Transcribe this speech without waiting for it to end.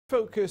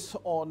Focus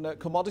on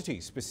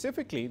commodities,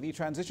 specifically the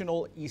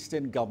Transitional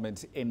Eastern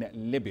government in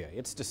Libya.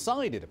 It's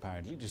decided,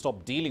 apparently, to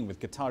stop dealing with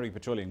Qatari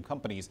petroleum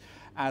companies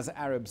as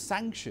Arab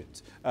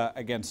sanctions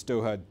against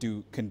Doha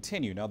do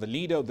continue. Now, the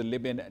leader of the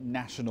Libyan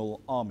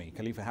National Army,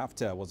 Khalifa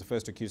Haftar, was the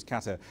first to accuse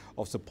Qatar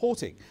of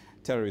supporting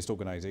terrorist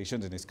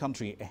organizations in his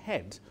country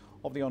ahead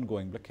of the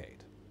ongoing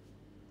blockade.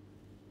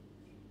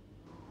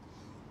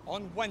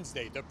 On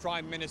Wednesday, the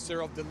Prime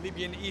Minister of the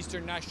Libyan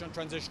Eastern National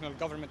Transitional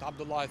Government,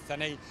 Adel el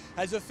Mahrouky,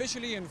 has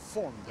officially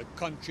informed the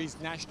country's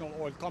national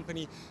oil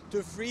company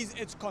to freeze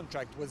its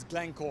contract with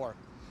Glencore,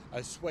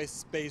 a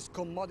Swiss-based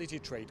commodity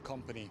trade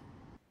company.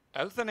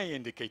 El Mahrouky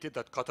indicated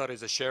that Qatar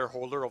is a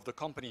shareholder of the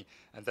company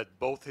and that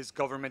both his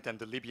government and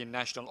the Libyan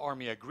National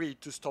Army agreed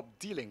to stop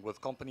dealing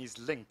with companies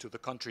linked to the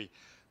country.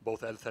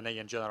 Both El Mahrouky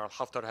and General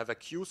Haftar have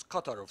accused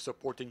Qatar of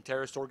supporting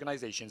terrorist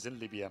organizations in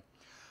Libya.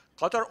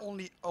 Qatar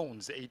only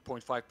owns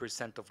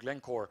 8.5% of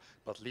Glencore,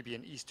 but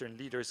Libyan Eastern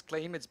leaders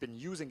claim it's been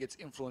using its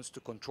influence to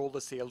control the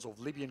sales of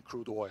Libyan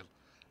crude oil.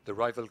 The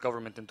rival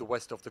government in the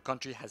west of the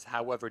country has,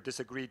 however,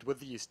 disagreed with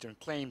the Eastern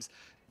claims.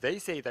 They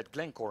say that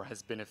Glencore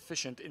has been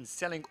efficient in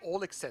selling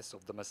all excess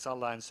of the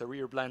Masala and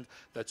Sarir blend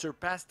that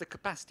surpassed the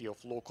capacity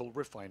of local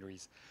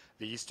refineries.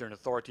 The Eastern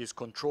authorities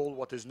control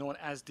what is known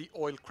as the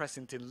Oil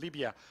Crescent in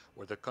Libya,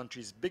 where the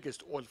country's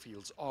biggest oil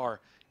fields are.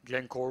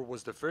 Glencore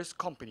was the first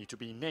company to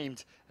be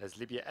named as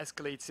Libya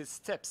escalates its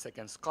steps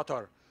against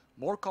Qatar.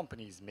 More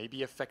companies may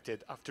be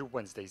affected after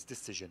Wednesday's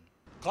decision.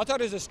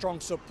 Qatar is a strong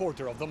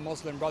supporter of the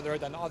Muslim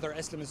Brotherhood and other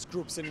Islamist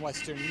groups in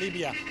western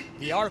Libya,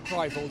 the arch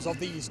rivals of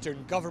the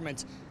Eastern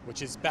government,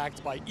 which is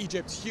backed by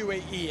Egypt,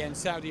 UAE and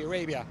Saudi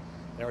Arabia.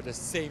 They are the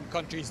same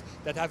countries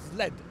that have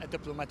led a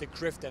diplomatic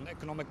rift and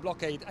economic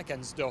blockade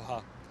against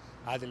Doha.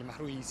 Adel el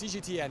Mahrouky,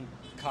 CGTN,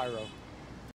 Cairo.